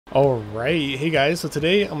Alright, hey guys, so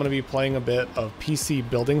today I'm going to be playing a bit of PC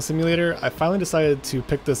Building Simulator. I finally decided to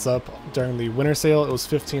pick this up during the winter sale. It was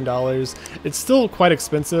 $15. It's still quite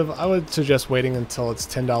expensive. I would suggest waiting until it's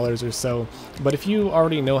 $10 or so, but if you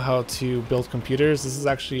already know how to build computers, this is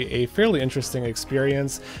actually a fairly interesting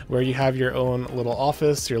experience where you have your own little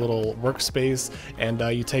office, your little workspace, and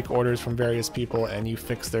you take orders from various people and you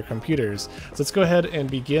fix their computers. So let's go ahead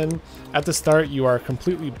and begin. At the start, you are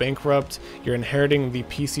completely bankrupt. You're inheriting the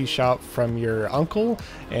PC shop from your uncle,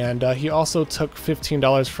 and he also took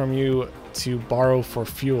 $15 from you to borrow for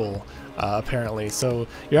fuel, apparently. So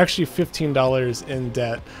you're actually $15 in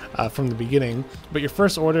debt from the beginning. But your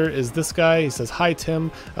first order is this guy. He says, "Hi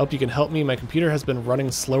Tim, I hope you can help me. My computer has been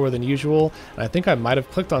running slower than usual, and I think I might have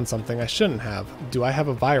clicked on something I shouldn't have. Do I have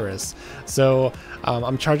a virus?" So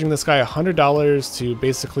I'm charging this guy $100 to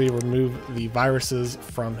basically remove the viruses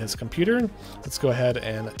from his computer. Let's go ahead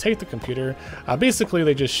and take the computer. Basically,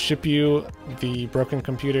 they just ship you the broken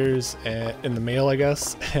computers in the mail, I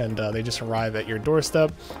guess, and they just arrive at your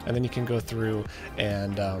doorstep, and then you can go through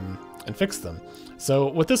and fix them. So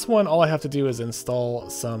with this one, all I have to do is install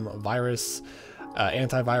some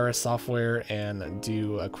antivirus software and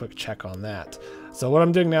do a quick check on that. So what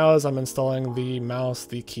I'm doing now is I'm installing the mouse,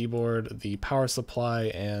 the keyboard, the power supply,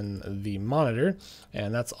 and the monitor,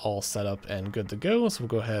 and that's all set up and good to go. So we'll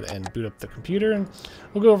go ahead and boot up the computer.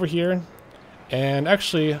 We'll go over here, and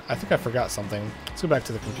actually I think I forgot something. Let's go back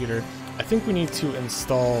to the computer. I think we need to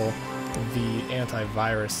install the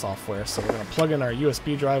antivirus software. So we're going to plug in our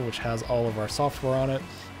USB drive, which has all of our software on it.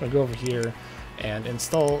 I'm going to go over here and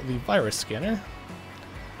install the virus scanner.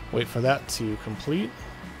 Wait for that to complete.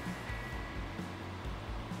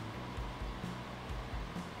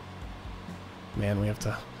 Man, we have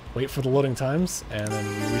to wait for the loading times, and then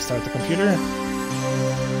we restart the computer.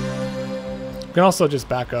 You can also just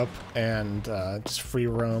back up and just free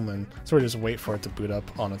roam and sort of just wait for it to boot up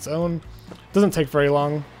on its own. It doesn't take very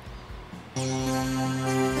long. We'll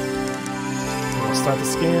start the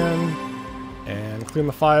scan and clean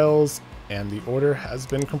the files, and the order has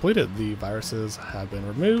been completed. The viruses have been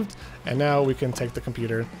removed, and now we can take the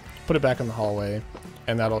computer, put it back in the hallway,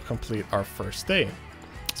 and that'll complete our first day.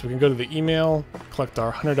 So we can go to the email, collect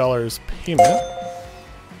our $100 payment,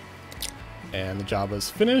 and the job is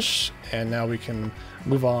finished, and now we can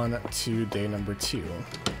move on to day number 2.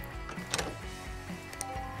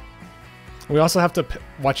 We also have to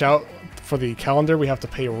watch out for the calendar. We have to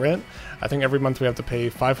pay rent. I think every month we have to pay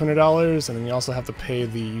 $500, and then you also have to pay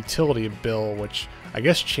the utility bill, which I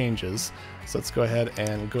guess changes. So let's go ahead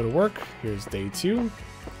and go to work. Here's day 2.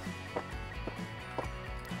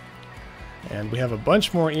 And we have a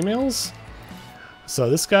bunch more emails. So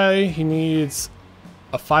this guy, he needs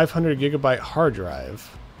a 500 gigabyte hard drive.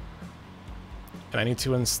 And I need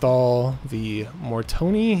to install the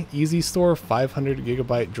Mortoni Easy Store 500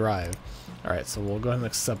 gigabyte drive. Alright, so we'll go ahead and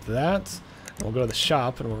accept that. And we'll go to the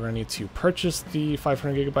shop, and we're going to need to purchase the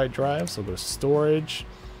 500 gigabyte drive. So we'll go to storage.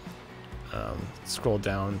 Scroll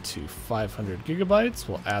down to 500 gigabytes.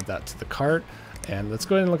 We'll add that to the cart. And let's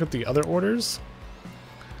go ahead and look at the other orders.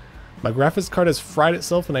 My graphics card has fried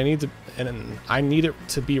itself, and I need it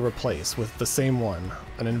to be replaced with the same one,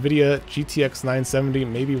 an NVIDIA GTX 970,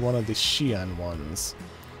 maybe one of the Xi'an ones.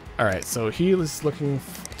 Alright, so he is looking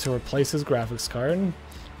to replace his graphics card.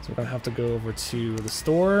 So we're going to have to go over to the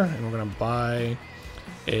store, and we're going to buy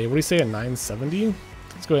a, what do you say, a 970?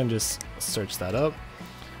 Let's go ahead and just search that up.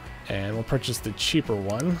 And we'll purchase the cheaper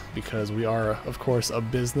one, because we are, of course, a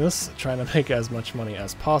business trying to make as much money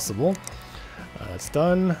as possible. That's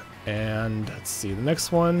done. And let's see, the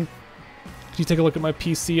next one. If you take a look at my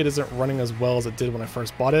PC, it isn't running as well as it did when I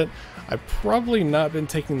first bought it. I've probably not been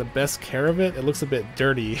taking the best care of it. It looks a bit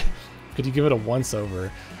dirty. Could you give it a once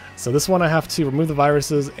over? So this one I have to remove the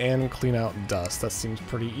viruses and clean out dust. That seems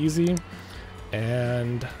pretty easy.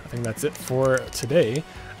 And I think that's it for today.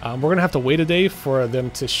 We're gonna have to wait a day for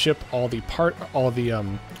them to ship all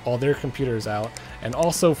their computers out. And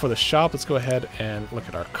also for the shop, let's go ahead and look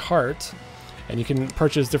at our cart. And you can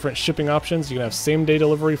purchase different shipping options. You can have same-day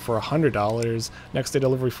delivery for $100, next-day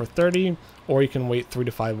delivery for $30, or you can wait 3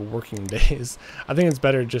 to 5 working days. I think it's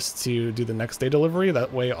better just to do the next-day delivery.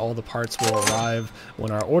 That way all the parts will arrive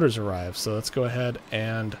when our orders arrive. So let's go ahead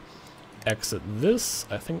and exit this.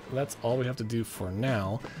 I think that's all we have to do for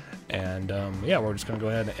now. And yeah, we're just going to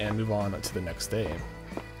go ahead and move on to the next day.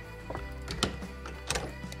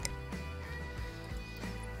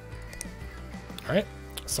 All right.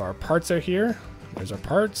 So our parts are here. There's our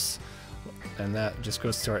parts, and that just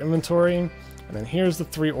goes to our inventory. And then here's the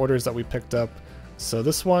 3 orders that we picked up. So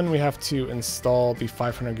this one we have to install the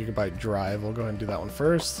 500 gigabyte drive. We'll go ahead and do that one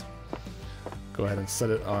first. go ahead and set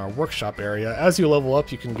it on our workshop area. As you level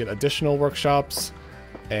up, you can get additional workshops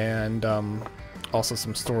and also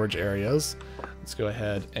some storage areas. Let's go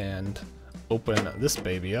ahead and open this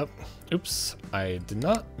baby up. Oops, I did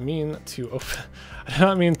not mean to open. I did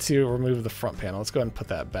not mean to remove the front panel. Let's go ahead and put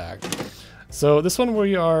that back. So this one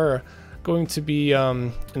we are going to be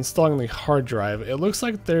installing the hard drive. It looks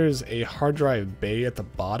like there's a hard drive bay at the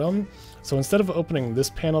bottom. So instead of opening this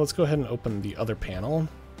panel, let's go ahead and open the other panel.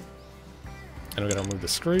 And we're gonna remove the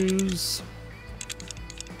screws.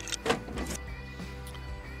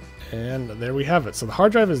 And there we have it. So the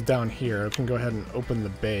hard drive is down here. We can go ahead and open the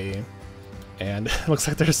bay. And it looks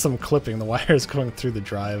like there's some clipping. The wire is going through the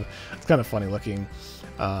drive. It's kind of funny looking.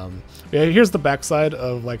 Yeah, here's the backside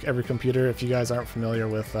of like every computer. If you guys aren't familiar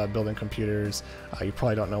with building computers, you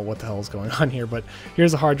probably don't know what the hell is going on here. But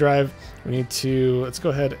here's a hard drive. We need to, let's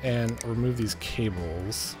go ahead and remove these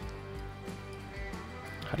cables.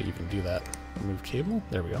 How do you even do that? Remove cable?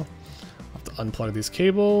 There we go. I'll have to unplug these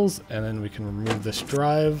cables, and then we can remove this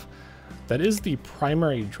drive. That is the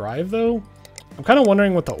primary drive though. I'm kind of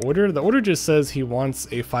wondering what the order just says he wants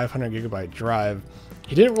a 500 gigabyte drive.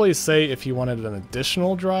 He didn't really say if he wanted an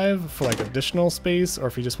additional drive for like additional space or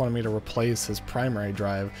if he just wanted me to replace his primary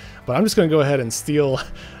drive. But I'm just going to go ahead and steal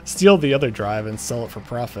the other drive and sell it for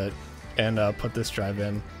profit and put this drive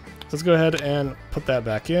in. So let's go ahead and put that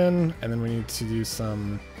back in, and then we need to do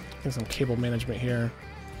some cable management here.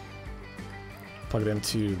 Plug it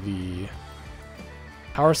into the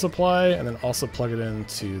power supply, and then also plug it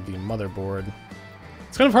into the motherboard.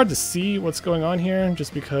 It's kind of hard to see what's going on here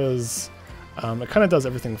just because it kind of does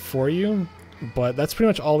everything for you, but that's pretty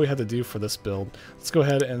much all we had to do for this build. Let's go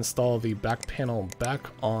ahead and install the back panel back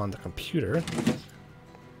on the computer.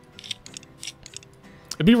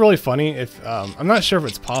 It'd be really funny if, I'm not sure if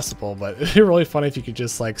it's possible, but it'd be really funny if you could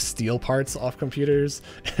just like steal parts off computers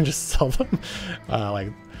and just sell them.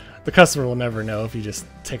 Like, the customer will never know if you just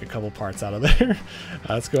take a couple parts out of there.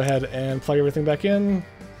 Let's go ahead and plug everything back in.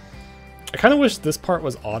 I kind of wish this part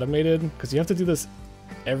was automated because you have to do this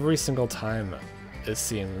every single time, it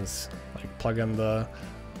seems. Like plug in the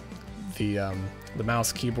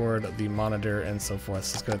mouse, keyboard, the monitor, and so forth.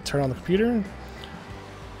 So it's going to turn on the computer.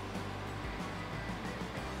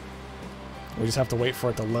 We just have to wait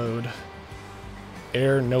for it to load.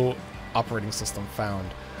 Error, no operating system found.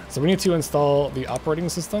 So we need to install the operating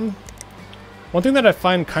system. One thing that I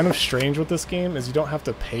find kind of strange with this game is you don't have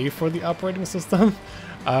to pay for the operating system.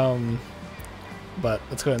 But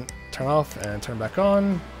let's go ahead and turn off and turn back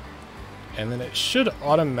on. And then it should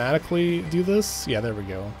automatically do this. Yeah, there we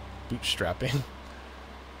go. Bootstrapping.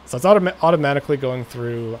 So it's automatically going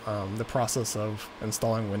through the process of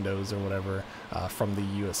installing Windows or whatever from the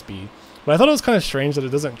USB. But I thought it was kind of strange that it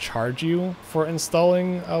doesn't charge you for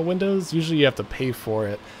installing Windows. Usually you have to pay for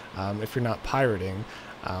it if you're not pirating.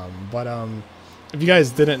 But if you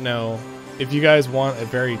guys didn't know, if you guys want a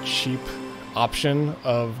very cheap option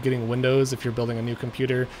of getting Windows if you're building a new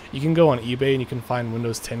computer, you can go on eBay and you can find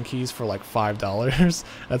Windows 10 keys for like $5.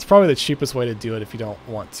 That's probably the cheapest way to do it if you don't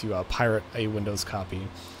want to pirate a Windows copy.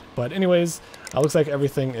 But anyways, looks like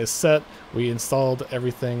everything is set. We installed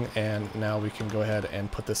everything, and now we can go ahead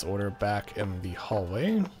and put this order back in the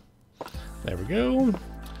hallway. There we go.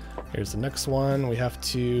 Here's the next one. We have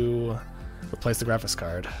to replace the graphics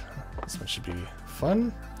card. This one should be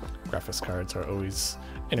fun. Graphics cards are always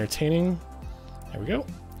entertaining. There we go.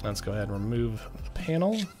 Let's go ahead and remove the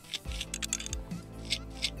panel.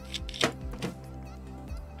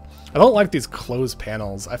 I don't like these closed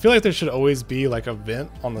panels. I feel like there should always be like a vent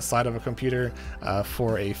on the side of a computer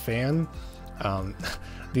for a fan.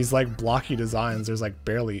 These like blocky designs, there's like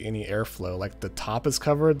barely any airflow. Like the top is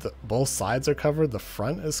covered, both sides are covered, the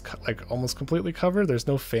front is like almost completely covered. There's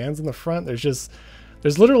no fans in the front. There's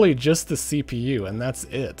literally just the CPU, and that's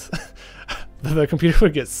it. The computer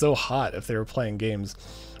would get so hot if they were playing games.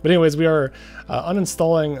 But anyways, we are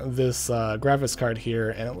uninstalling this graphics card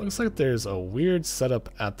here, and it looks like there's a weird setup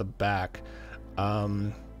at the back.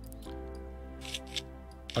 Okay,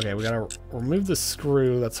 we gotta remove the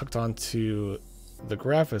screw that's hooked onto the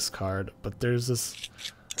graphics card, but there's this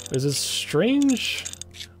strange,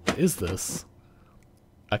 what is this?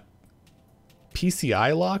 A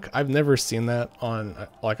PCI lock? I've never seen that on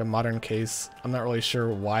like a modern case. I'm not really sure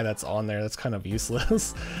why that's on there. That's kind of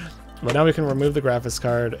useless. But now we can remove the graphics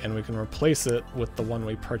card and we can replace it with the one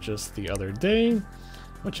we purchased the other day,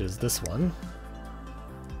 which is this one.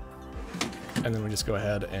 And then we just go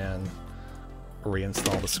ahead and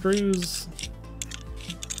reinstall the screws.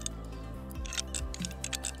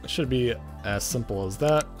 It should be as simple as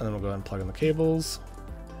that. And then we'll go ahead and plug in the cables.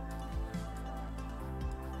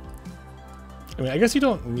 I mean, I guess you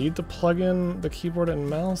don't need to plug in the keyboard and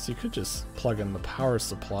mouse. You could just plug in the power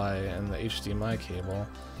supply and the HDMI cable.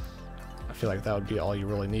 I feel like that would be all you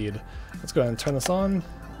really need. Let's go ahead and turn this on.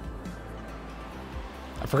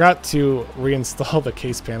 I forgot to reinstall the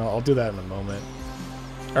case panel. I'll do that in a moment.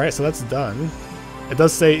 Alright, so that's done. It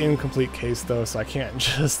does say incomplete case though, so I can't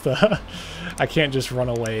just run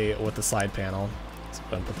away with the side panel. Let's go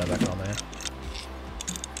ahead and put that back on there.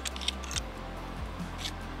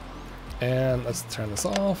 And let's turn this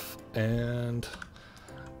off and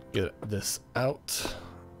get this out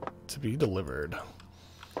to be delivered.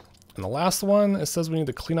 And the last one, it says we need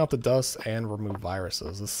to clean out the dust and remove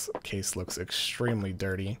viruses. This case looks extremely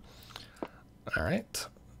dirty. All right,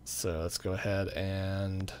 so let's go ahead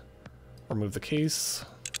and remove the case.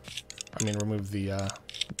 I mean, remove the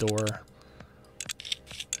door.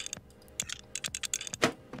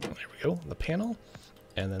 There we go, the panel.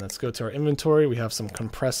 And then let's go to our inventory. We have some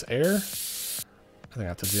compressed air. I think I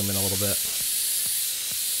have to zoom in a little bit.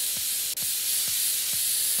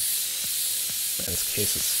 Man, this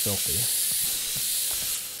case is filthy.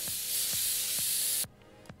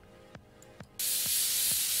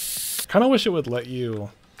 Kind of wish it would let you...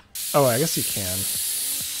 Oh, I guess you can.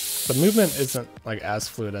 The movement isn't like as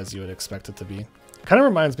fluid as you would expect it to be. Kind of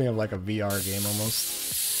reminds me of like a VR game almost.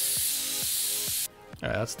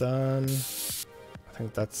 Alright, that's done. I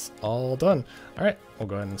think that's all done. All right, we'll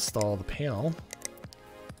go ahead and install the panel.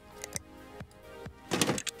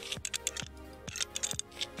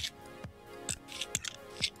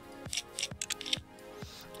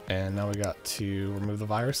 And now we got to remove the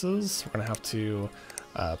viruses. We're gonna have to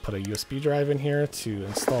put a USB drive in here to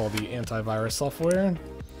install the antivirus software,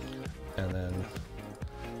 and then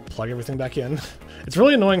plug everything back in. It's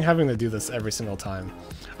really annoying having to do this every single time.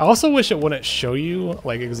 I also wish it wouldn't show you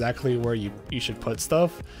like exactly where you should put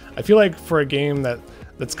stuff. I feel like for a game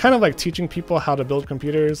that's kind of like teaching people how to build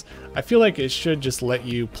computers, I feel like it should just let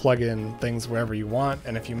you plug in things wherever you want,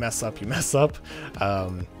 and if you mess up, you mess up.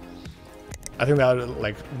 I think that would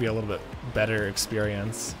like be a little bit better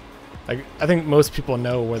experience. Like, I think most people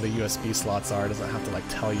know where the USB slots are. It doesn't have to like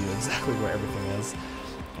tell you exactly where everything is.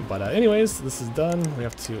 But anyways, this is done. We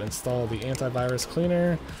have to install the antivirus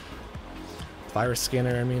cleaner. Virus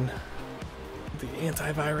scanner, I mean. The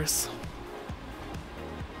antivirus.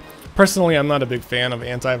 Personally, I'm not a big fan of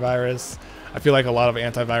antivirus. I feel like a lot of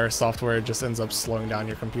antivirus software just ends up slowing down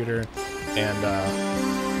your computer. And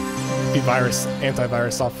the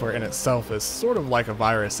antivirus software in itself is sort of like a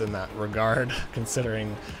virus in that regard,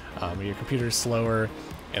 considering your computer's slower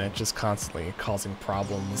and it's just constantly causing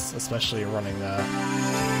problems, especially running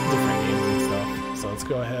different games and stuff. So let's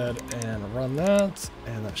go ahead and run that,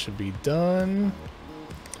 and that should be done.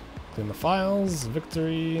 Clean the files,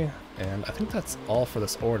 victory, and I think that's all for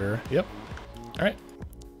this order. Yep. All right.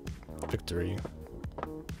 Victory.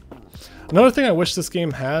 Another thing I wish this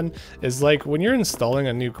game had is like when you're installing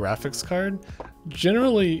a new graphics card,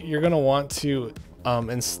 generally you're going to want to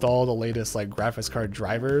install the latest like graphics card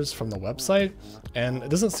drivers from the website, and it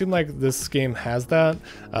doesn't seem like this game has that.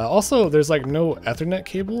 Also, there's like no Ethernet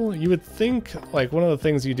cable. You would think like one of the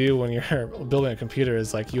things you do when you're building a computer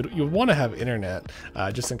is like you want to have internet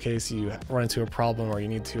just in case you run into a problem or you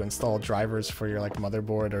need to install drivers for your like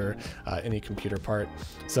motherboard or any computer part.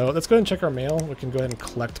 So let's go ahead and check our mail. We can go ahead and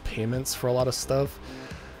collect payments for a lot of stuff.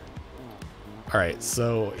 All right,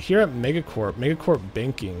 so here at Megacorp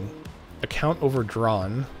Banking, account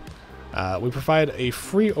overdrawn. We provide a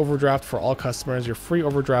free overdraft for all customers. Your free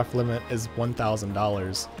overdraft limit is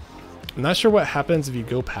 $1,000. I'm not sure what happens if you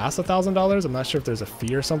go past $1,000. I'm not sure if there's a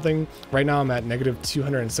fee or something. Right now I'm at negative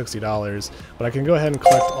 $260, but I can go ahead and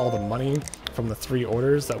collect all the money from the 3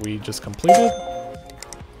 orders that we just completed.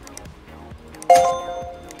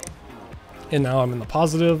 And now I'm in the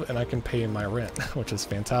positive and I can pay my rent, which is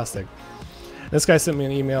fantastic. This guy sent me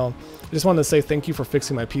an email. I just wanted to say thank you for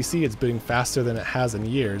fixing my PC. It's booting faster than it has in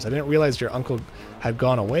years. I didn't realize your uncle had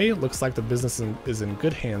gone away. Looks like the business is in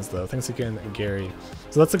good hands though. Thanks again, Gary.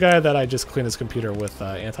 So that's the guy that I just cleaned his computer with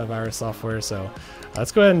antivirus software. So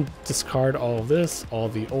let's go ahead and discard all of this, all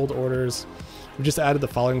the old orders. We just added the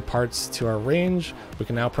following parts to our range. We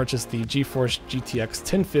can now purchase the GeForce GTX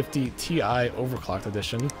 1050 Ti Overclocked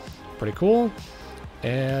Edition. Pretty cool.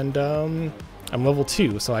 And I'm level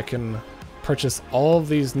 2, so I can purchase all of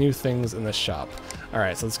these new things in the shop. All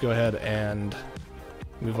right, so let's go ahead and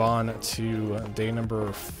move on to day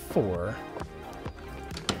number 4.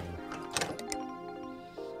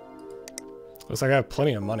 Looks like I have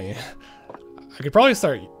plenty of money. I could probably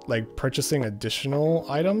start like purchasing additional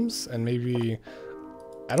items, and maybe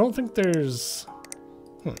I don't think there's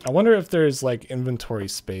I wonder if there's like inventory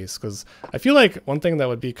space, because I feel like one thing that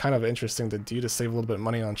would be kind of interesting to do to save a little bit of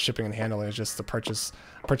money on shipping and handling is just to purchase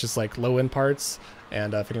like low-end parts,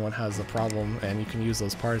 and if anyone has a problem and you can use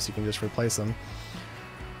those parts, you can just replace them.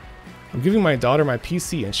 I'm giving my daughter my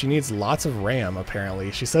PC and she needs lots of RAM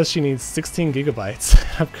apparently. She says she needs 16 gigabytes.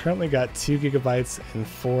 I've currently got 2 gigabytes and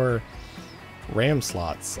 4 RAM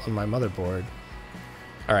slots on my motherboard.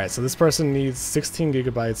 Alright, so this person needs 16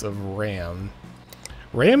 gigabytes of RAM.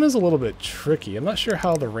 RAM is a little bit tricky. I'm not sure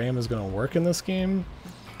how the RAM is going to work in this game.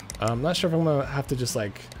 I'm not sure if I'm going to have to just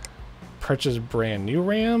like purchase brand new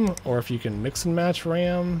RAM or if you can mix and match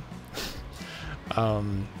RAM.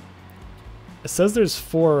 It says there's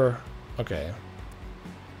 4. Okay.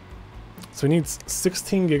 So he needs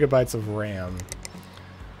 16 gigabytes of RAM.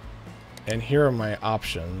 And here are my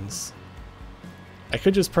options. I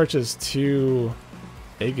could just purchase 2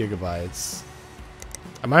 8 gigabytes.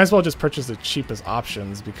 I might as well just purchase the cheapest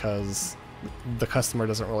options because the customer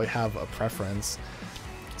doesn't really have a preference.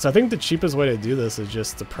 So I think the cheapest way to do this is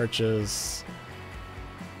just to purchase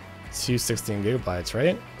 2 16 gigabytes,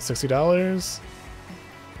 right? $60?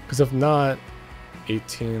 Because if not,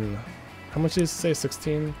 18. How much did you say?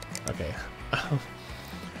 16? Okay.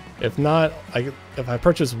 If not, if I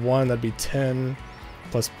purchase one, that'd be 10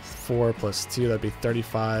 plus 4 plus 2, that'd be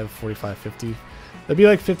 35, 45, 50. That'd be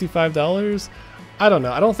like $55. I don't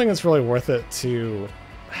know. I don't think it's really worth it to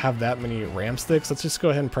have that many RAM sticks. Let's just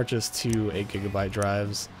go ahead and purchase 2 8 gigabyte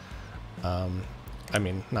drives. I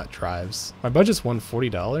mean, not drives. My budget's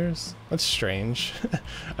 $140. That's strange.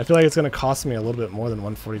 I feel like it's going to cost me a little bit more than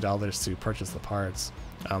 $140 to purchase the parts.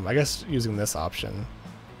 I guess using this option,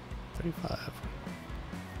 35.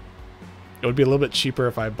 It would be a little bit cheaper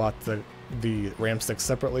if I bought the RAM stick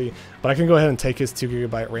separately, but I can go ahead and take his 2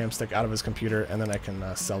 gigabyte RAM stick out of his computer and then I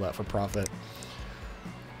can sell that for profit.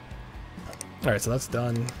 Alright, so that's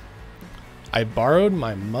done. I borrowed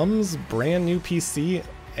my mom's brand new PC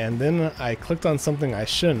and then I clicked on something I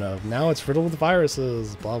shouldn't have. Now it's riddled with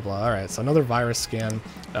viruses, blah blah. Alright, so another virus scan.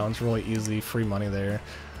 That one's really easy, free money there.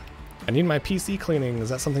 I need my PC cleaning. Is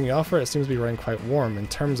that something you offer? It seems to be running quite warm. In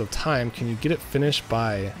terms of time, can you get it finished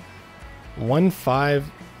by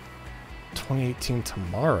 1/5/2018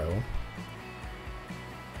 tomorrow?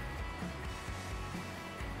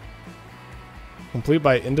 Complete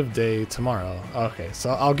by end of day tomorrow. Okay, so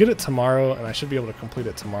I'll get it tomorrow and I should be able to complete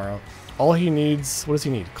it tomorrow. All he needs, what does he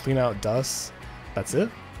need? Clean out dust. That's it?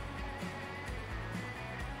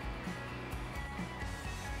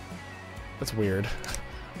 That's weird.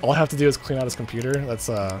 All I have to do is clean out his computer. It's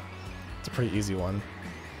a pretty easy one. And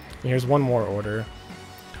here's one more order.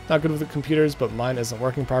 Not good with the computers, but mine isn't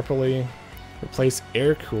working properly. Replace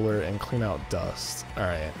air cooler and clean out dust.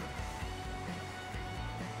 Alright.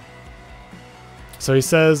 So he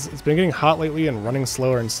says, it's been getting hot lately and running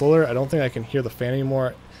slower and slower. I don't think I can hear the fan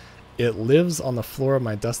anymore. It lives on the floor of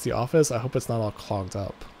my dusty office. I hope it's not all clogged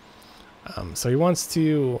up. So he wants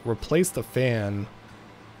to replace the fan,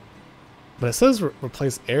 but it says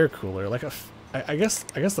replace air cooler. Like I guess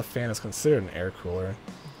the fan is considered an air cooler.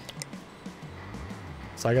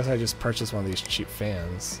 So I guess I just purchased one of these cheap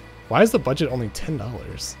fans. Why is the budget only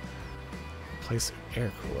 $10? Replace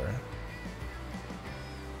air cooler.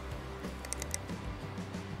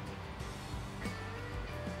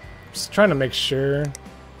 Just trying to make sure.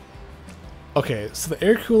 Okay, so the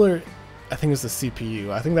air cooler, I think is the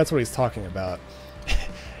CPU. I think that's what he's talking about.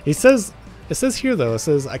 He says, it says here though, it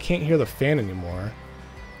says I can't hear the fan anymore.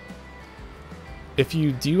 If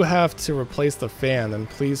you do have to replace the fan, then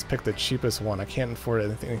please pick the cheapest one. I can't afford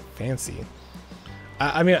anything fancy.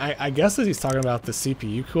 I mean, I guess that he's talking about the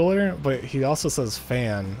CPU cooler, but he also says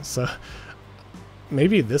fan, so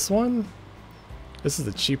maybe this one? This is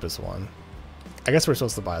the cheapest one. I guess we're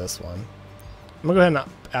supposed to buy this one. I'm gonna go ahead and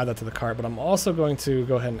add that to the cart, but I'm also going to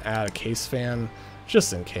go ahead and add a case fan,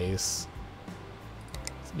 just in case.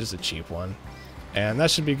 Just a cheap one. And that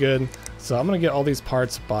should be good. So I'm gonna get all these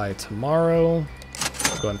parts by tomorrow.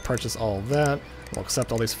 I'll go ahead and purchase all of that. We'll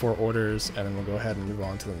accept all these 4 orders, and then we'll go ahead and move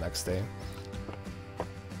on to the next day.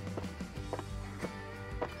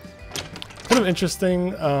 Kind of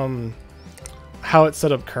interesting how it's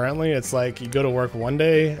set up currently. It's like you go to work one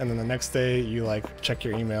day and then the next day you like check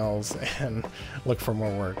your emails and look for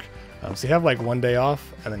more work. So you have like one day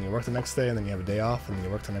off and then you work the next day and then you have a day off and then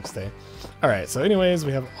you work the next day. Alright, so anyways,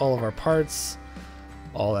 we have all of our parts,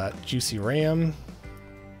 all that juicy RAM.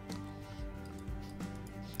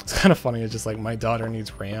 It's kind of funny, it's just like my daughter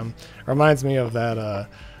needs RAM. It reminds me of that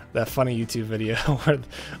that funny YouTube video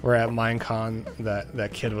where at Minecon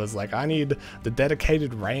that kid was like, I need the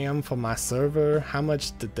dedicated RAM for my server. How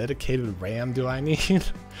much the dedicated RAM do I need?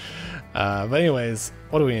 But anyways,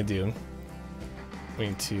 what do we need to do? We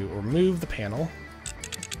need to remove the panel.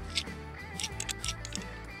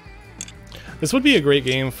 This would be a great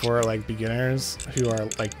game for like beginners who are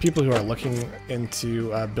like people who are looking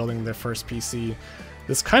into building their first PC.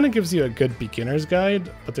 This kind of gives you a good beginner's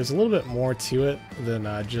guide, but there's a little bit more to it than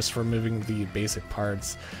just removing the basic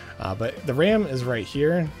parts. But the RAM is right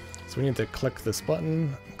here, so we need to click this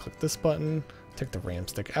button, take the RAM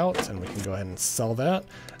stick out, and we can go ahead and sell that.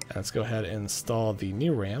 And let's go ahead and install the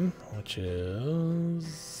new RAM, which is,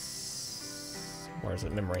 where is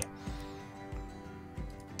it? Memory.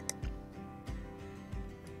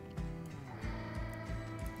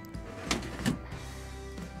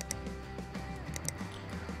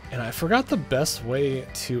 And I forgot the best way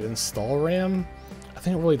to install RAM. I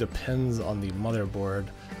think it really depends on the motherboard,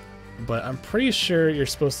 but I'm pretty sure you're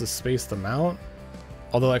supposed to space them out.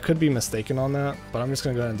 Although I could be mistaken on that, but I'm just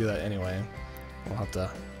gonna go ahead and do that anyway. We'll have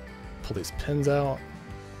to pull these pins out,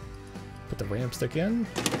 put the RAM stick in,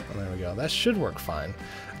 and there we go. That should work fine.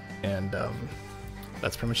 And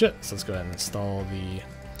that's pretty much it. So let's go ahead and install the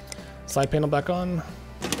side panel back on.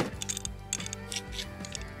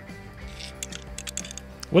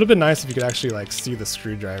 Would have been nice if you could actually like see the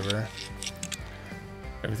screwdriver.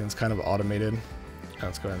 Everything's kind of automated. Now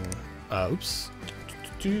let's go ahead and, oops,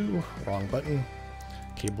 wrong button.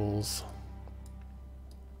 Cables.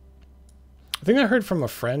 I think I heard from a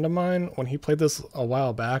friend of mine when he played this a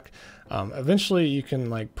while back. Eventually you can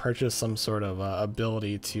like purchase some sort of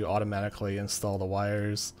ability to automatically install the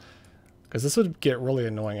wires, because this would get really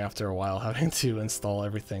annoying after a while having to install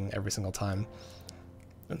everything every single time.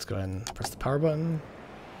 Let's go ahead and press the power button.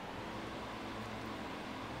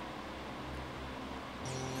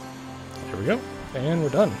 Here we go, and we're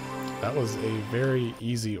done. That was a very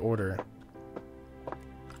easy order.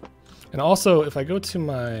 And also, if I go to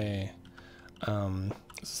my,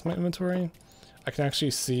 this is my inventory, I can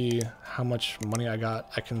actually see how much money I got.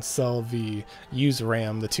 I can sell the used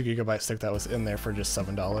RAM, the 2GB stick that was in there, for just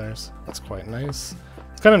 $7. That's quite nice.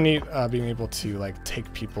 It's kind of neat being able to like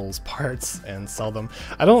take people's parts and sell them.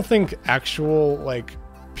 I don't think actual like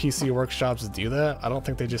PC workshops do that. I don't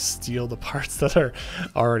think they just steal the parts that are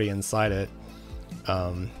already inside it.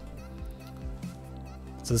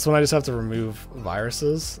 So this one I just have to remove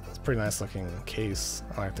viruses. It's a pretty nice looking case.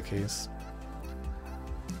 I like the case.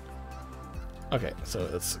 Okay, so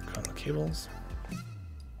let's go on the cables.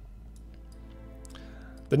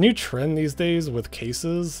 The new trend these days with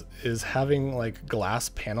cases is having like glass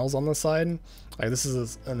panels on the side. Like this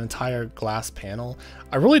is an entire glass panel.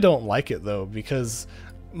 I really don't like it though, because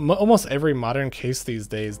almost every modern case these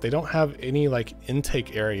days, they don't have any like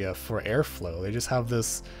intake area for airflow. They just have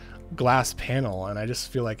this glass panel, and I just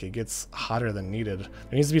feel like it gets hotter than needed.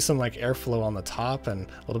 There needs to be some like airflow on the top and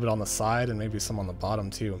a little bit on the side, and maybe some on the bottom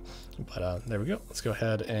too. But there we go. Let's go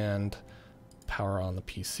ahead and power on the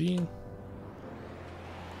PC.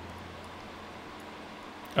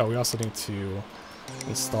 Oh, we also need to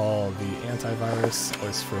install the antivirus.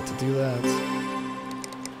 Always forget to do that.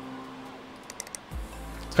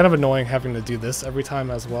 It's kind of annoying having to do this every time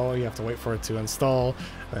as well. You have to wait for it to install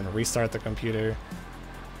and then restart the computer.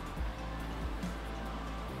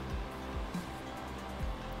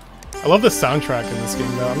 I love the soundtrack in this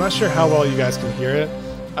game though. I'm not sure how well you guys can hear it.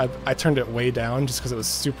 I turned it way down just because it was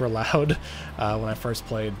super loud when I first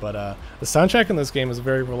played, but the soundtrack in this game is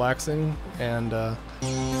very relaxing, and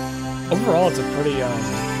overall it's a pretty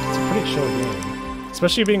chill game.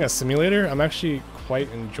 Especially being a simulator, I'm actually quite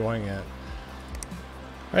enjoying it.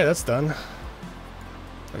 Alright, that's done.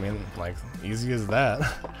 I mean, like, easy as that.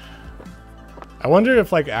 I wonder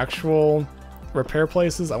if, like, actual repair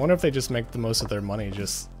places, I wonder if they just make the most of their money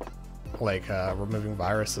just, like, removing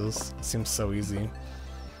viruses. It seems so easy.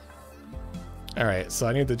 Alright, so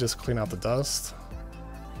I need to just clean out the dust.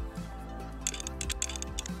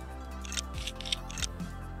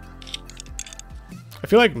 I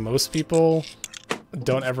feel like most people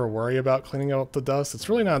don't ever worry about cleaning out the dust. It's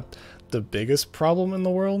really not the biggest problem in the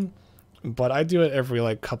world, but I do it every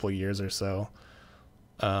like couple years or so.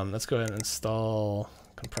 Let's go ahead and install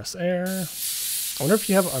compressed air. I wonder if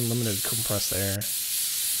you have unlimited compressed air.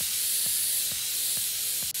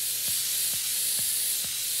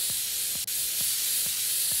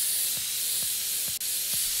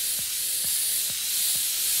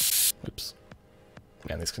 Oops.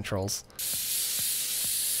 Man, these controls.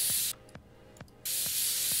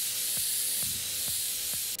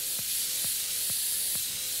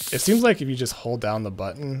 It seems like if you just hold down the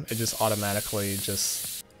button, it just automatically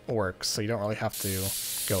just works, so you don't really have to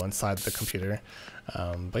go inside the computer.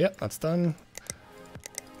 But yeah, that's done.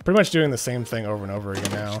 Pretty much doing the same thing over and over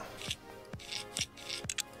again now.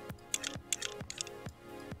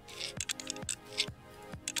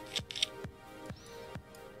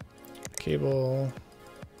 cable.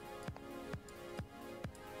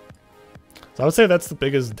 So I would say that's the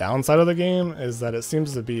biggest downside of the game, is that it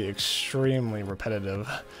seems to be extremely repetitive.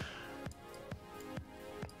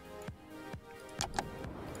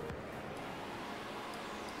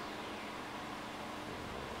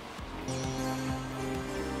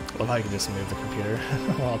 Love how you can just move the computer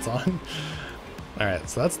while it's on. Alright,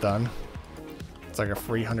 so that's done. It's like a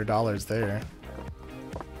free $100 there.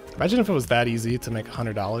 Imagine if it was that easy to make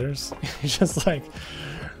 $100. You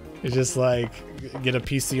just like get a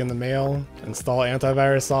PC in the mail, install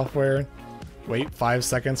antivirus software, wait 5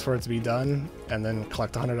 seconds for it to be done, and then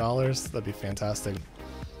collect $100. That'd be fantastic.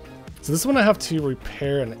 So this one I have to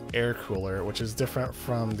repair an air cooler, which is different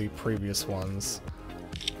from the previous ones.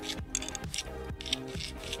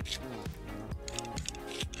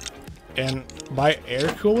 And by air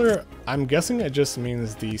cooler, I'm guessing it just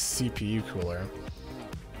means the CPU cooler.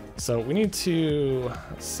 So we need to,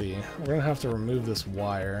 let's see, we're gonna have to remove this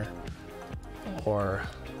wire, or,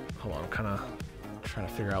 hold on, I'm kind of trying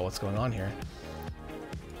to figure out what's going on here.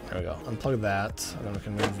 There we go, unplug that, and then we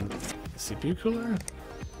can move the CPU cooler.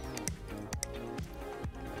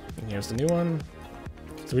 And here's the new one.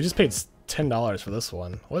 So we just paid $10 for this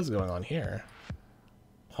one. What is going on here?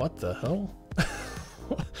 What the hell?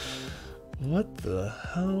 What the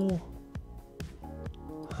hell?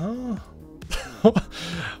 Huh?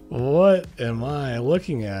 What am I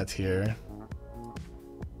looking at here?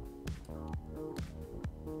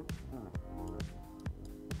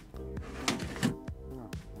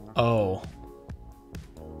 Oh.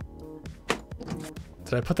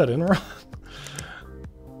 Did I put that in wrong?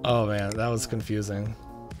 Oh man, that was confusing.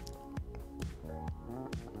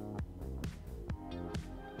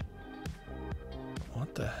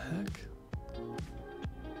 What the heck?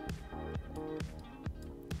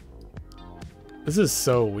 This is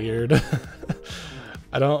so weird.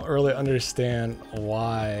 I don't really understand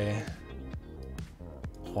why.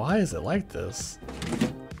 Why is it like this?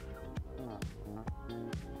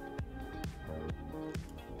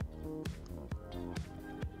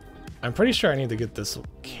 I'm pretty sure I need to get this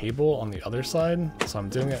cable on the other side, so I'm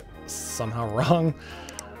doing it somehow wrong.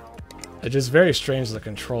 It's just very strange, the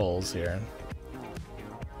controls here.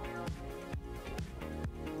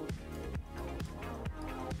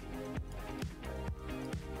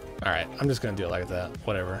 Alright, I'm just gonna do it like that.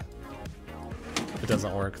 Whatever. If it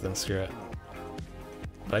doesn't work, then screw it.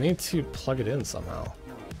 But I need to plug it in somehow.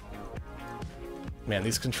 Man,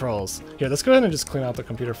 these controls. Here, let's go ahead and just clean out the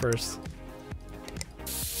computer first.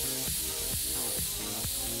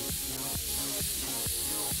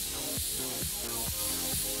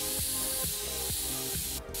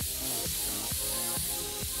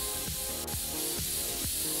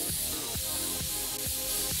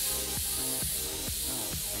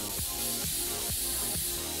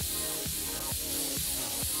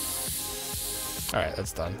 Alright,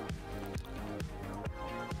 that's done.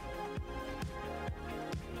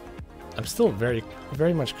 I'm still very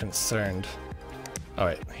much concerned. Oh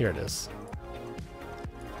wait, here it is.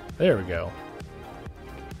 There we go.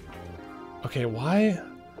 Okay, why?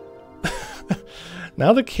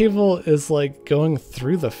 Now the cable is like going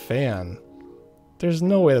through the fan. There's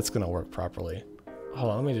no way that's gonna work properly.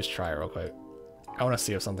 Hold on, let me just try it real quick. I wanna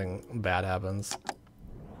see if something bad happens.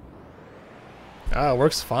 Ah, it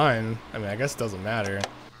works fine. I mean, I guess it doesn't matter.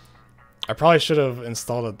 I probably should have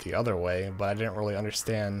installed it the other way, but I didn't really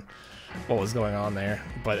understand what was going on there.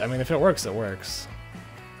 But I mean, if it works, it works.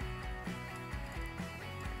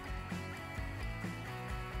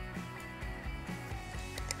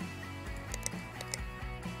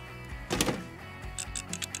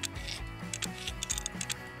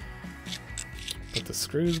 Put the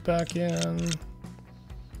screws back in.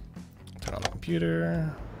 Turn on the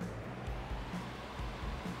computer.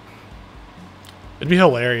 It'd be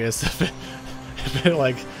hilarious if it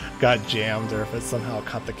like got jammed, or if it somehow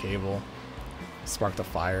cut the cable, sparked a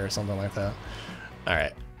fire or something like that. All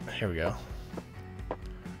right, here we go.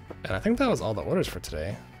 And I think that was all the orders for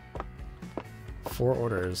today. 4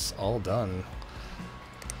 orders, all done.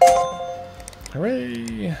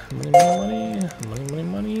 Hooray! Money, money, money, money,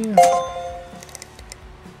 money, money.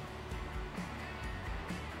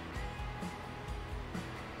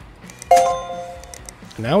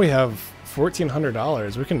 Now we have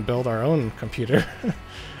 $1,400. We can build our own computer.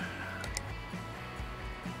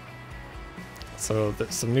 So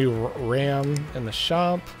there's some new RAM in the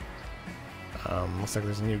shop. Looks like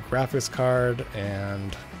there's a new graphics card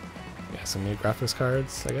and yeah, some new graphics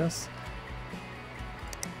cards, I guess.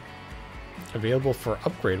 Available for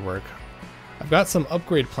upgrade work. I've got some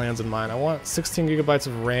upgrade plans in mind. I want 16 gigabytes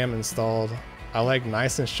of RAM installed I like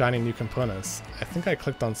nice and shiny new components. I think I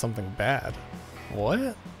clicked on something bad.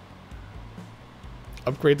 What?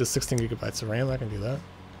 Upgrade to 16 gigabytes of RAM, I can do that.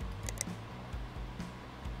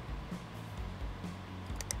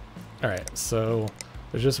 Alright, so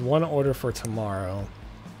there's just one order for tomorrow,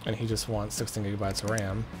 and he just wants 16 gigabytes of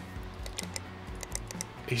RAM.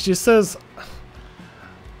 He just says,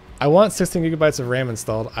 I want 16 gigabytes of RAM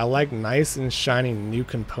installed. I like nice and shiny new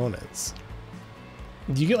components.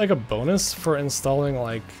 Do you get like a bonus for installing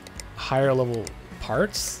like higher level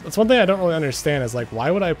parts? That's one thing I don't really understand is like, why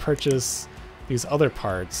would I purchase these other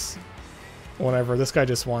parts whenever this guy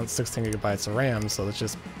just wants 16 gigabytes of RAM, so let's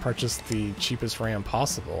just purchase the cheapest RAM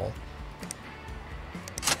possible.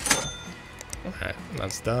 Alright,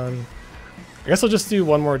 that's done. I guess I'll just do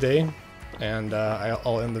one more day, and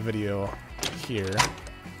I'll end the video here.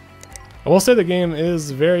 I will say the game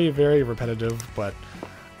is very, very repetitive, but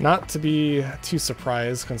not to be too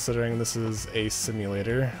surprised considering this is a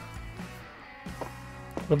simulator.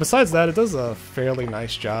 But besides that, it does a fairly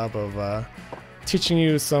nice job of teaching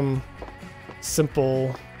you some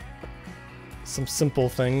simple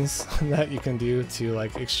things that you can do to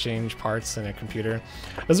like exchange parts in a computer.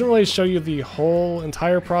 It doesn't really show you the whole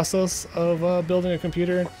entire process of building a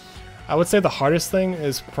computer. I would say the hardest thing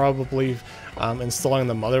is probably installing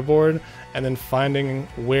the motherboard and then finding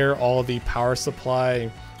where all the power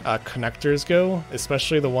supply connectors go,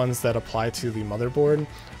 especially the ones that apply to the motherboard.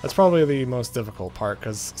 That's probably the most difficult part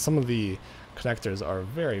because some of the connectors are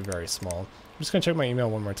very, very small. I'm just gonna check my email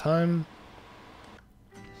one more time.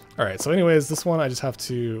 Alright, so anyways, this one I just have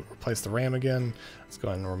to replace the RAM again. Let's go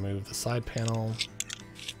ahead and remove the side panel.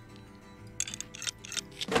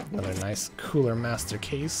 Another nice Cooler Master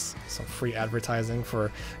case. Some free advertising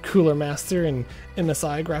for Cooler Master and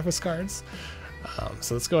MSI graphics cards.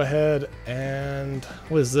 So let's go ahead and...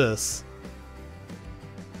 what is this?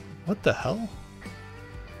 What the hell?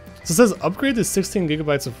 So it says upgrade to 16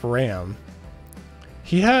 gigabytes of RAM.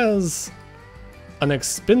 He has an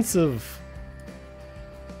expensive...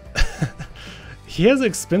 he has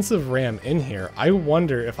expensive RAM in here. I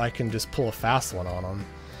wonder if I can just pull a fast one on him.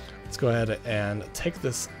 Let's go ahead and take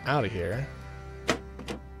this out of here.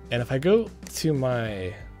 And if I go to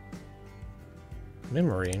my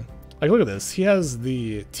memory, like look at this. He has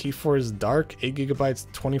the T-Force Dark 8 gigabytes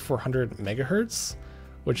 2400 megahertz,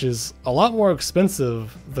 which is a lot more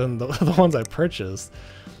expensive than the ones I purchased.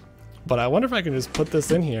 But I wonder if I can just put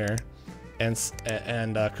this in here and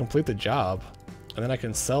complete the job. And then I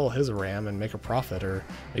can sell his RAM and make a profit, or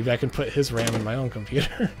maybe I can put his RAM in my own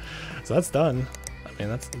computer. So that's done. I mean,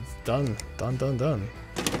 it's done. Done.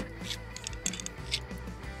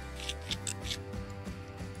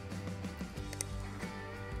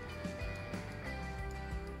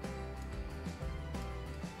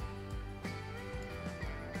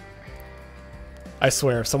 I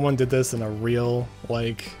swear, if someone did this in a real,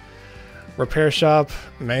 like, repair shop,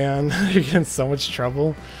 man, you're getting so much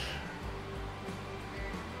trouble.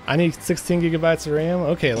 I need 16 gigabytes of RAM?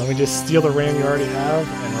 Okay, let me just steal the RAM you already have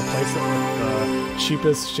and replace it with the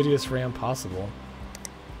cheapest, shittiest RAM possible.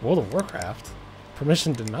 World of Warcraft?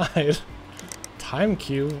 Permission denied. Time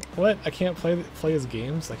queue? What? I can't play his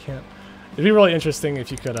games? I can't... It'd be really interesting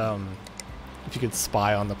if you could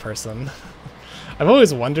spy on the person. I've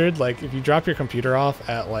always wondered, like, if you drop your computer off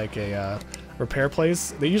at like a repair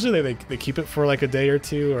place, they usually they keep it for like a day or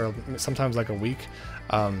two, or sometimes like a week.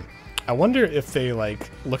 I wonder if they like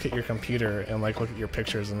look at your computer and like look at your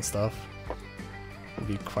pictures and stuff. It'd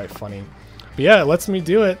be quite funny. But yeah, it lets me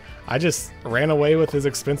do it. I just ran away with his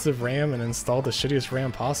expensive RAM and installed the shittiest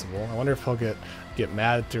RAM possible. I wonder if he'll get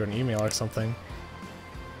mad through an email or something.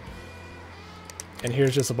 And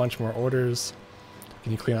here's just a bunch more orders.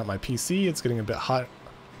 Can you clean out my PC? It's getting a bit hot.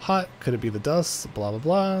 Could it be the dust? Blah, blah,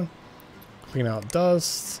 blah. Clean out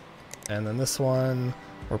dust. And then this one,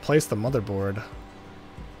 replace the motherboard.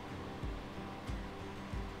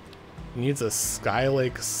 Needs a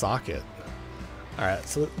Skylake socket. Alright,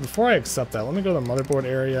 so before I accept that, let me go to the motherboard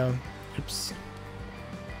area. Oops.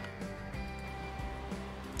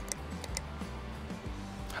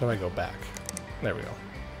 How do I go back? There we go.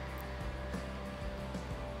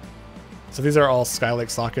 So these are all Skylake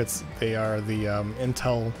sockets. They are the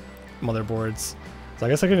Intel motherboards. So I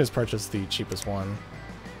guess I can just purchase the cheapest one.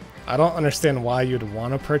 I don't understand why you'd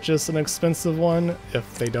want to purchase an expensive one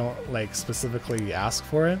if they don't like specifically ask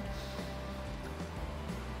for it.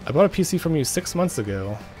 I bought a PC from you 6 months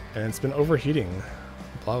ago and it's been overheating.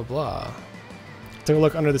 Blah, blah, blah. Took a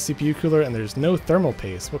look under the CPU cooler and there's no thermal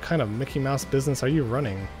paste. What kind of Mickey Mouse business are you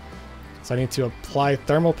running? So I need to apply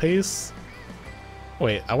thermal paste.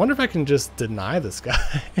 Wait, I wonder if I can just deny this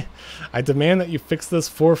guy. I demand that you fix this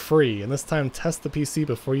for free, and this time test the PC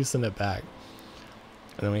before you send it back.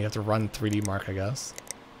 And then we have to run 3D Mark, I guess.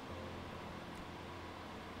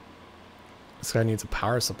 This guy needs a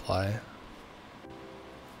power supply.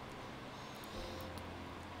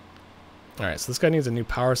 Alright, so this guy needs a new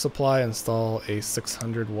power supply. Install a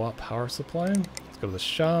 600 watt power supply. Let's go to the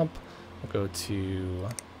shop. We'll go to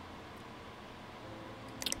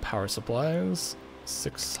power supplies.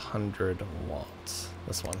 600 watts.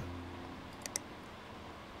 This one.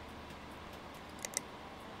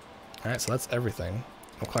 Alright, so that's everything.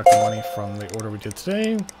 We'll collect the money from the order we did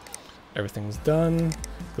today. Everything's done.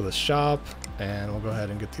 Go to the shop, and we'll go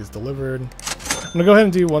ahead and get these delivered. I'm gonna go ahead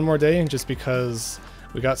and do one more day, just because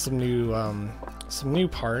we got some new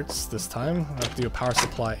parts this time. I have to do a power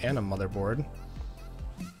supply and a motherboard.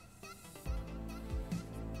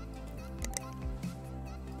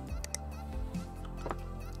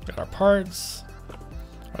 Got our parts.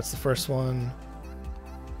 That's the first one.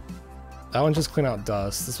 That one just clean out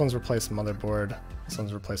dust. This one's replace motherboard. This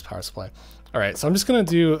one's replace power supply. Alright, so I'm just going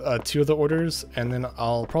to do 2 of the orders, and then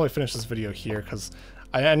I'll probably finish this video here, because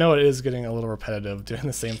I know it is getting a little repetitive doing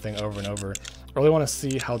the same thing over and over. I really want to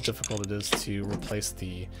see how difficult it is to replace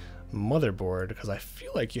the motherboard, because I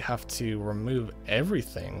feel like you have to remove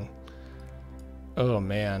everything. Oh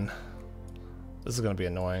man, this is going to be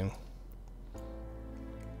annoying.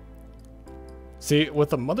 See, with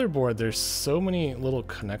the motherboard, there's so many little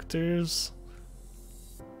connectors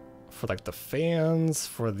for like the fans,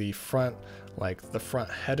 for the front, like the front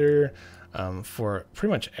header, for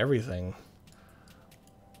pretty much everything.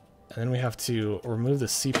 And then we have to remove the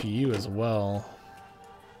CPU as well.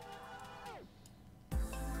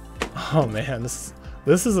 Oh man, this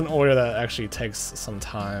is an order that actually takes some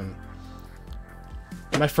time.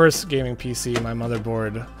 My first gaming PC, my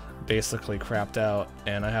motherboard basically crapped out,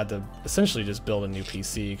 and I had to essentially just build a new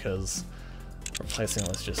PC because replacing it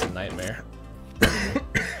was just a nightmare.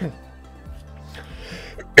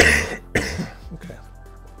 Okay,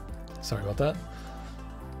 sorry about that.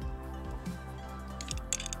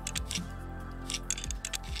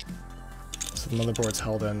 So the motherboard's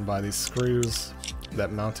held in by these screws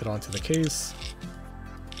that mounted onto the case.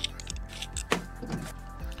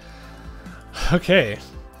 Okay,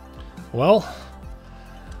 well,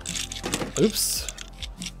 oops,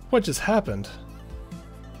 what just happened?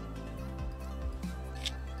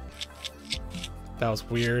 That was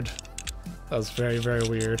weird. That was very, very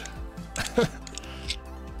weird.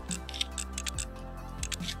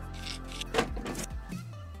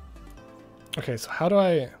 Okay, so how do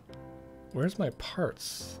I... Where's my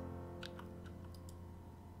parts?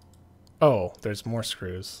 Oh, there's more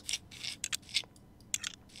screws.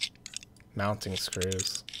 Mounting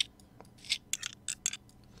screws.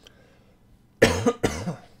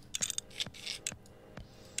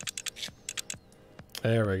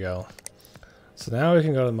 There we go. So now we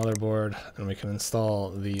can go to the motherboard and we can install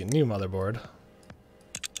the new motherboard.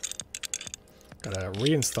 Gotta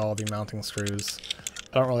reinstall the mounting screws.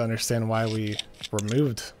 I don't really understand why we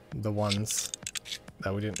removed the ones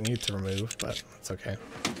that we didn't need to remove, but it's okay.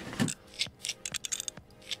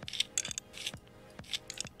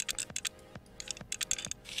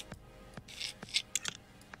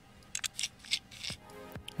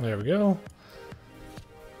 There we go.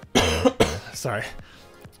 Sorry,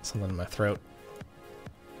 something in my throat.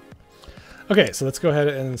 Okay, so let's go ahead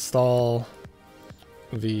and install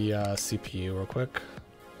the CPU real quick.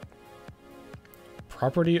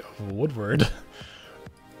 Property of Woodward.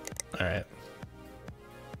 Alright.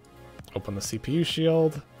 Open the CPU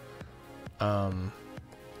shield. Yeah,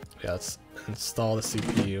 let's install the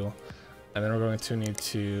CPU. And then we're going to need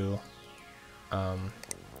to... I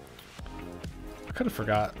kind of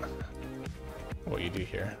forgot what you do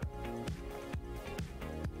here.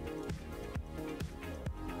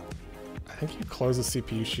 I think you close the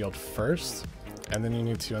CPU shield first, and then you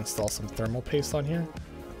need to install some thermal paste on here.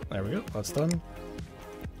 There we go, that's done.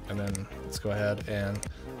 And then let's go ahead and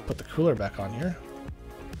put the cooler back on here.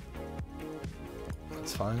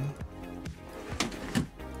 That's fine.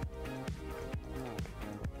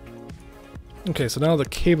 Okay, so now the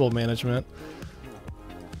cable management.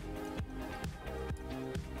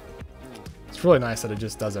 It's really nice that it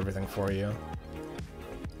just does everything for you.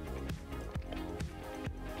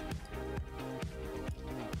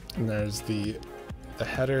 And there's the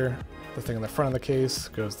header, the thing in the front of the case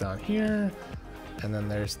goes down here, and then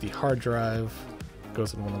there's the hard drive,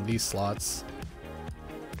 goes in one of these slots.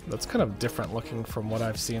 That's kind of different looking from what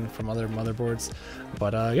I've seen from other motherboards,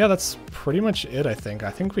 but yeah, that's pretty much it. I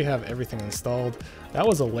think we have everything installed. That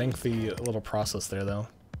was a lengthy little process there though.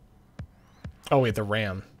 Oh wait, the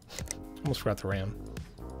RAM. Almost forgot the RAM.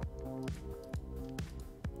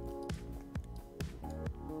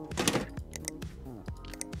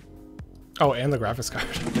 Oh, and the graphics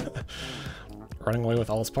card. Running away with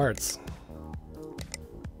all its parts.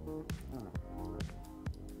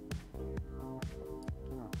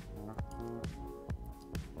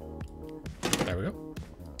 There we go.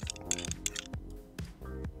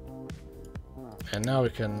 And now we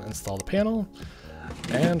can install the panel.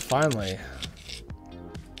 And finally,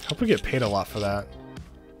 hope we get paid a lot for that.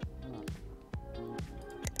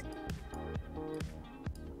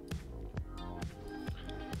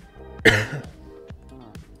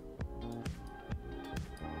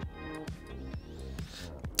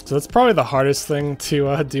 So that's probably the hardest thing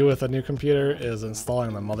to do with a new computer is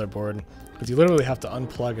installing the motherboard, because you literally have to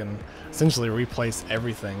unplug and essentially replace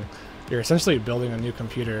everything. You're essentially building a new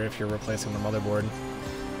computer if you're replacing the motherboard.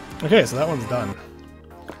 Okay, so that one's done.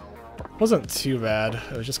 Wasn't too bad,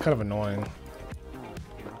 it was just kind of annoying.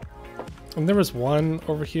 And there was one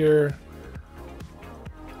over here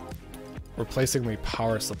replacing the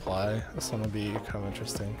power supply. This one would be kind of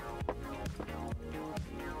interesting.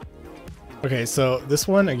 Okay, so this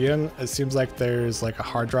one, again, it seems like there's like a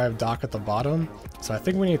hard drive dock at the bottom. So I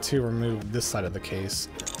think we need to remove this side of the case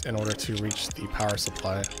in order to reach the power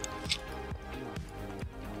supply.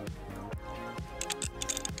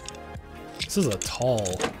 This is a tall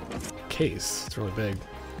case, it's really big.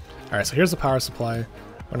 Alright, so here's the power supply.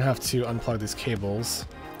 We're gonna have to unplug these cables,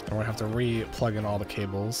 and we're gonna have to re-plug in all the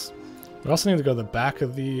cables. We also need to go to the back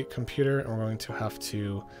of the computer, and we're going to have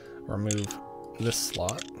to remove this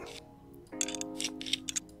slot.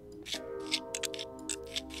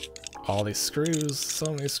 All these screws,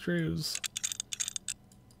 so many screws.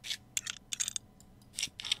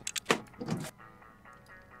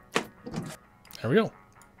 There we go.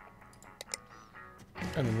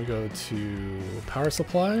 And then we go to power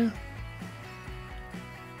supply.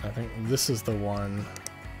 I think this is the one.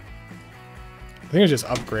 I think it's just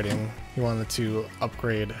upgrading. He wanted to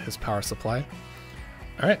upgrade his power supply.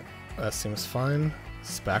 Alright, that seems fine.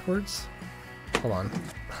 This is backwards. Hold on.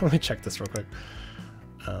 Let me check this real quick.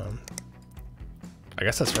 I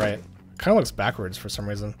guess that's right. Kind of looks backwards for some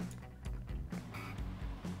reason.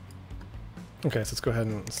 Okay, so let's go ahead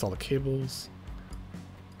and install the cables.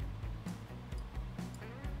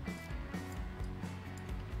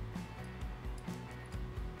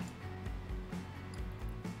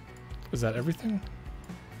 Is that everything?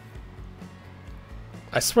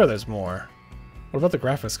 I swear there's more. What about the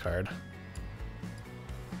graphics card?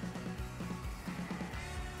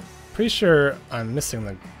 Pretty sure I'm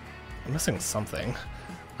missing something.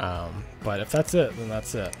 But if that's it, then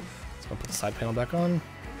that's it. So I'm gonna put the side panel back on.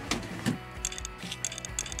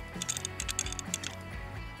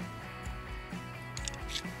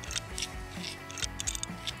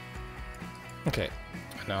 Okay,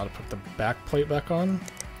 and now to put the back plate back on.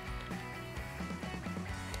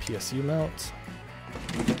 PSU mount.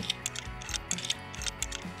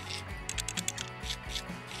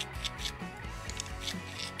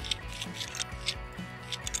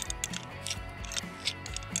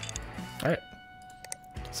 Alright.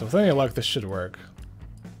 So with any luck, this should work.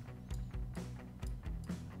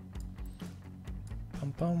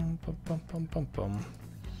 Bum bum bum bum bum bum bum.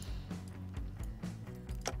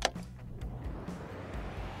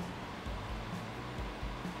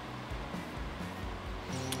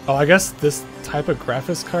 Oh, I guess this type of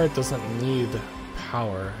graphics card doesn't need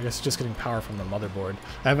power. I guess it's just getting power from the motherboard.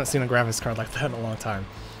 I haven't seen a graphics card like that in a long time.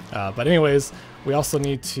 But anyways, we also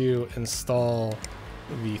need to install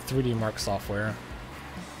the 3D Mark software.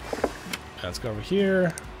 Let's go over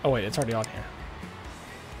here. Oh wait, it's already on here.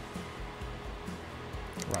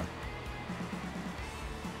 Run.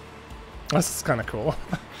 This is kind of cool.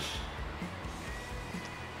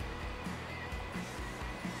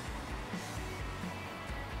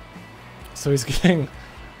 So he's getting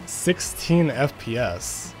 16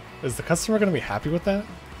 FPS. Is the customer going to be happy with that?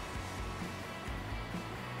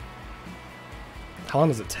 How long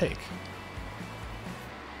does it take?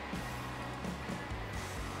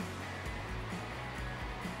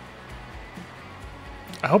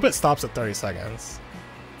 I hope it stops at 30 seconds.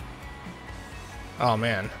 Oh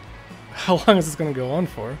man. How long is this going to go on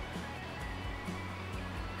for?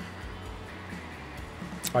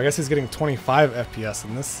 I guess he's getting 25 FPS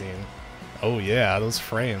in this scene. Oh yeah, those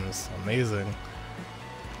frames. Amazing.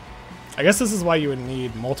 I guess this is why you would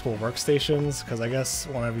need multiple workstations, because I guess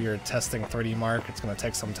whenever you're testing 3D Mark, it's going to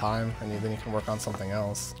take some time, and then you can work on something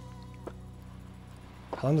else.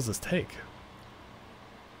 How long does this take?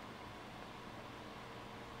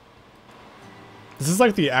 This is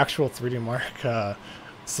like the actual 3D Mark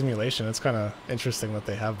simulation. It's kind of interesting that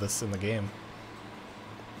they have this in the game.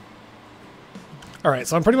 Alright,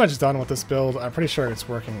 so I'm pretty much done with this build. I'm pretty sure it's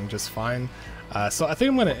working just fine. So I think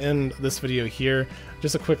I'm going to end this video here.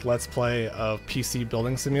 Just a quick let's play of PC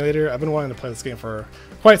Building Simulator. I've been wanting to play this game for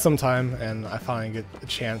quite some time, and I finally get a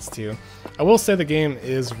chance to. I will say the game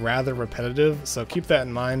is rather repetitive, so keep that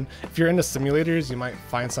in mind. If you're into simulators, you might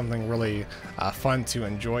find something really fun to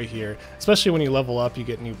enjoy here. Especially when you level up, you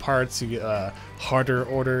get new parts, you get harder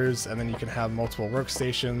orders, and then you can have multiple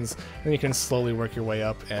workstations, and you can slowly work your way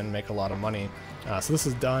up and make a lot of money. So this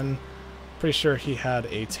is done. Pretty sure he had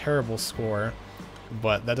a terrible score,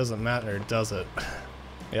 but that doesn't matter, does it?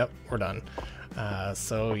 Yep, we're done.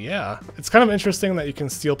 So yeah, it's kind of interesting that you can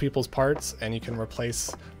steal people's parts and you can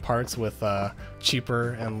replace parts with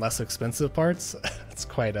cheaper and less expensive parts. It's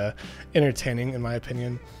quite entertaining in my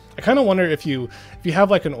opinion. I kind of wonder if you have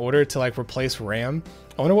like an order to like replace RAM,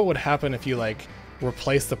 I wonder what would happen if you like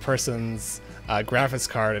replace the person's graphics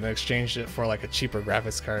card and exchanged it for like a cheaper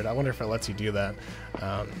graphics card. I wonder if it lets you do that.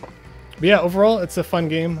 But yeah, overall, it's a fun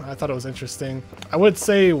game. I thought it was interesting. I would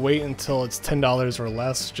say wait until it's $10 or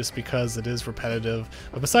less, just because it is repetitive.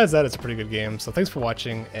 But besides that, it's a pretty good game. So thanks for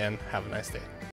watching, and have a nice day.